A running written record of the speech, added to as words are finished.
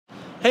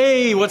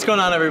Hey, what's going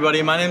on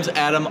everybody? My name's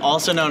Adam,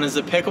 also known as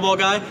the Pickleball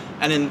Guy,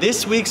 and in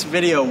this week's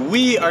video,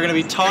 we are gonna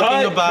be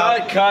talking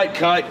about...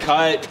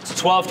 Cut.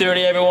 It's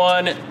 12:30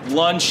 everyone,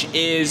 lunch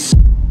is...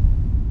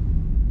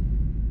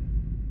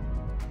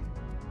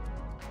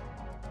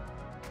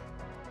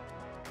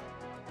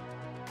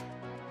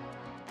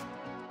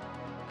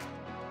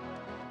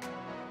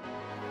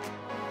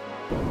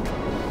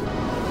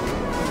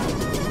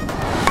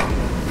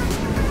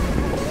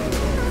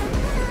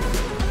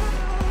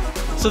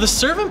 So the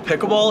serve in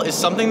pickleball is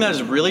something that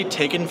is really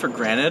taken for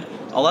granted.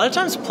 A lot of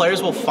times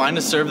players will find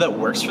a serve that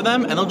works for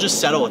them and they'll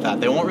just settle with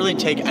that. They won't really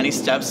take any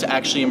steps to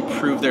actually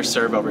improve their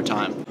serve over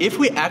time. If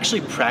we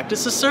actually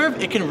practice a serve,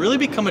 it can really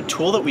become a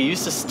tool that we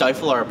use to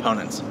stifle our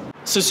opponents.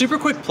 So super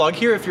quick plug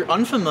here, if you're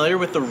unfamiliar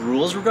with the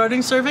rules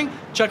regarding serving,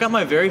 check out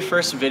my very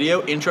first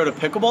video, Intro to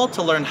Pickleball,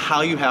 to learn how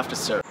you have to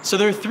serve. So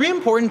there are 3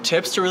 important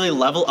tips to really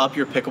level up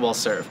your pickleball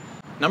serve.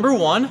 Number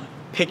 1,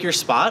 pick your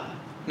spot.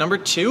 Number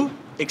 2,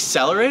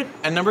 accelerate,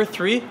 and number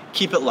 3,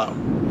 keep it low.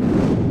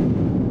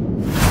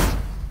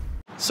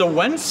 So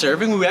when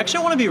serving, we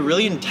actually want to be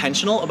really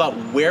intentional about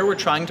where we're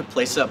trying to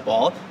place that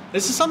ball.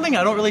 This is something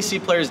I don't really see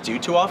players do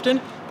too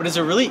often, but it's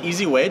a really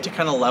easy way to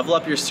kind of level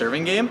up your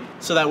serving game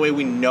so that way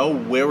we know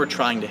where we're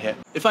trying to hit.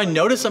 If I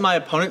notice that my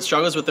opponent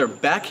struggles with their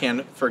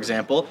backhand, for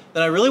example,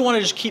 then I really want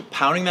to just keep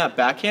pounding that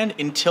backhand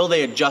until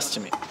they adjust to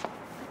me.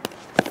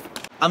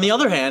 On the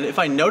other hand, if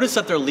I notice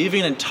that they're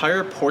leaving an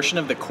entire portion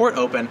of the court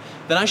open,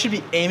 then I should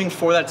be aiming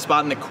for that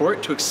spot in the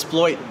court to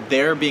exploit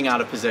their being out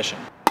of position.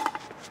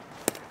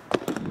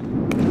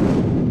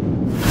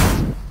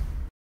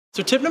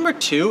 So tip number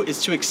 2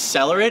 is to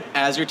accelerate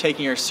as you're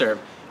taking your serve.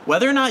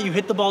 Whether or not you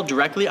hit the ball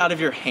directly out of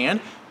your hand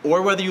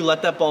or whether you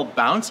let that ball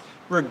bounce,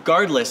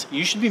 regardless,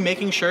 you should be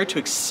making sure to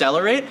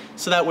accelerate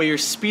so that way you're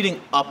speeding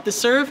up the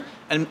serve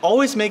and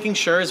always making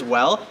sure as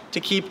well to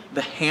keep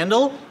the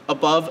handle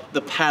above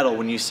the paddle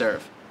when you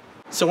serve.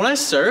 So when I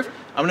serve,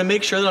 I'm gonna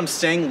make sure that I'm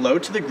staying low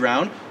to the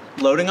ground,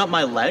 loading up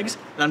my legs,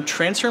 and I'm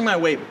transferring my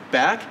weight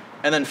back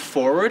and then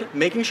forward,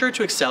 making sure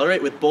to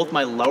accelerate with both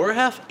my lower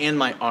half and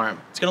my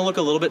arm. It's gonna look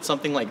a little bit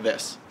something like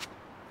this.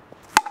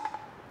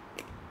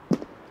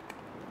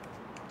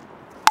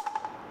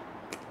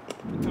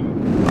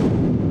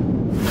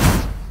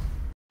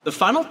 The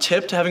final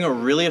tip to having a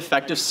really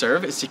effective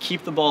serve is to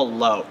keep the ball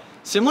low.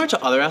 Similar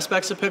to other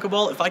aspects of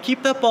pickleball, if I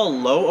keep that ball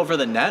low over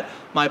the net,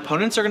 my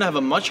opponents are gonna have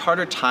a much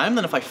harder time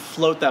than if I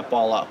float that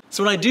ball up.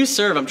 So when I do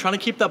serve, I'm trying to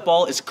keep that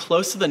ball as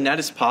close to the net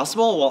as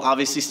possible while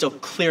obviously still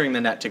clearing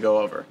the net to go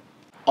over.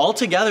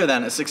 Altogether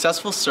then, a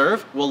successful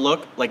serve will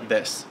look like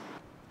this.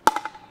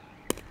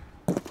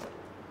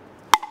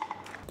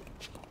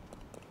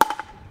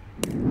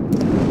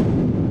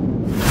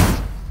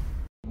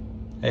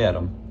 Hey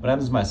Adam, what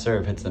happens if my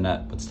serve hits the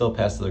net but still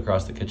passes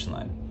across the kitchen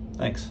line?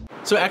 Thanks.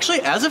 So actually,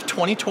 as of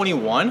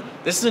 2021,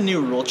 this is a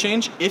new rule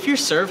change. If your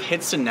serve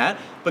hits the net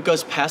but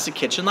goes past the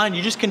kitchen line,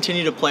 you just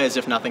continue to play as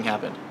if nothing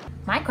happened.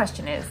 My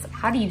question is,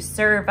 how do you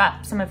serve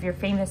up some of your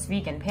famous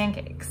vegan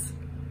pancakes?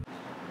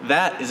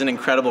 That is an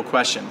incredible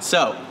question.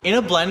 So, in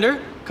a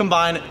blender,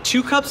 combine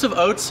 2 cups of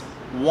oats,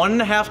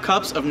 1.5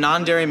 cups of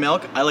non-dairy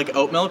milk. I like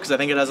oat milk because I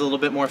think it has a little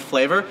bit more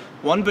flavor,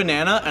 1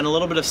 banana, and a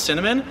little bit of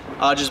cinnamon.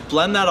 Just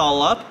blend that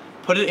all up.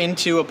 Put it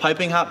into a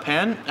piping hot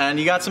pan, and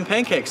you got some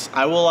pancakes.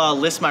 I will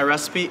list my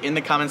recipe in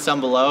the comments down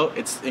below.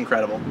 It's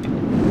incredible.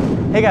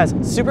 Hey guys,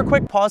 super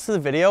quick pause to the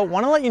video.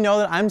 Want to let you know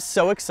that I'm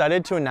so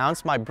excited to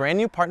announce my brand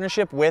new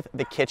partnership with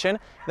The Kitchen.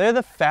 They're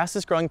the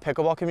fastest growing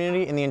pickleball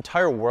community in the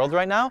entire world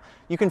right now.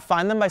 You can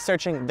find them by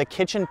searching The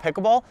Kitchen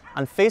Pickleball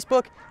on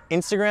Facebook,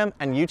 Instagram,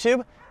 and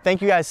YouTube.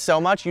 Thank you guys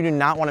so much. You do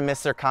not want to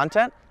miss their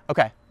content.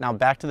 Okay, now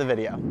back to the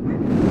video.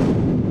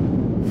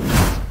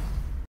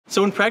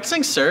 So when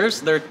practicing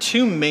serves, there are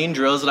 2 main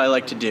drills that I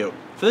like to do.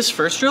 For this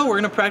first drill, we're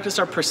gonna practice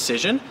our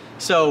precision.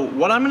 So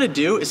what I'm gonna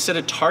do is set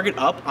a target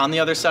up on the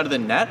other side of the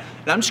net,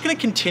 and I'm just gonna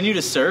continue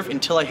to serve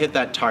until I hit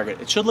that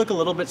target. It should look a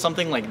little bit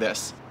something like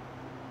this.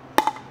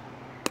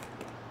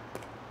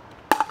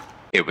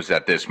 It was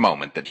at this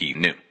moment that he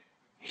knew.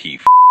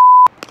 He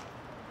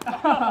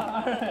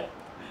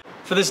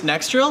For this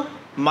next drill,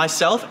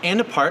 myself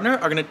and a partner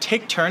are gonna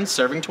take turns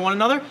serving to one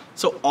another.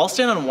 So I'll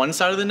stand on one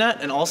side of the net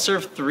and I'll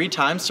serve 3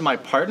 times to my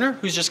partner,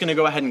 who's just gonna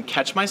go ahead and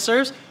catch my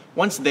serves.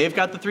 Once they've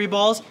got the 3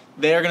 balls,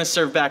 they are gonna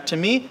serve back to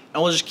me,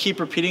 and we'll just keep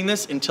repeating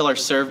this until our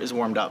serve is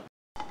warmed up.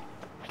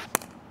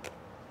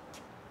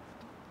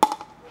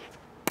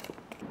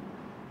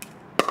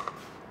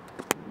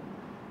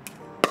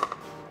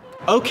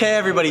 Okay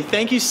everybody,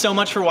 thank you so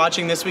much for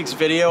watching this week's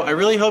video. I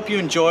really hope you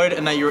enjoyed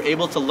and that you were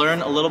able to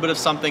learn a little bit of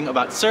something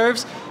about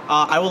serves.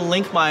 I will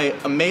link my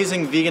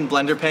amazing vegan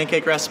blender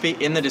pancake recipe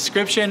in the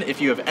description if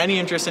you have any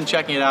interest in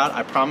checking it out.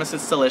 I promise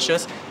it's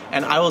delicious,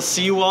 and I will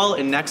see you all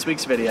in next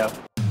week's video.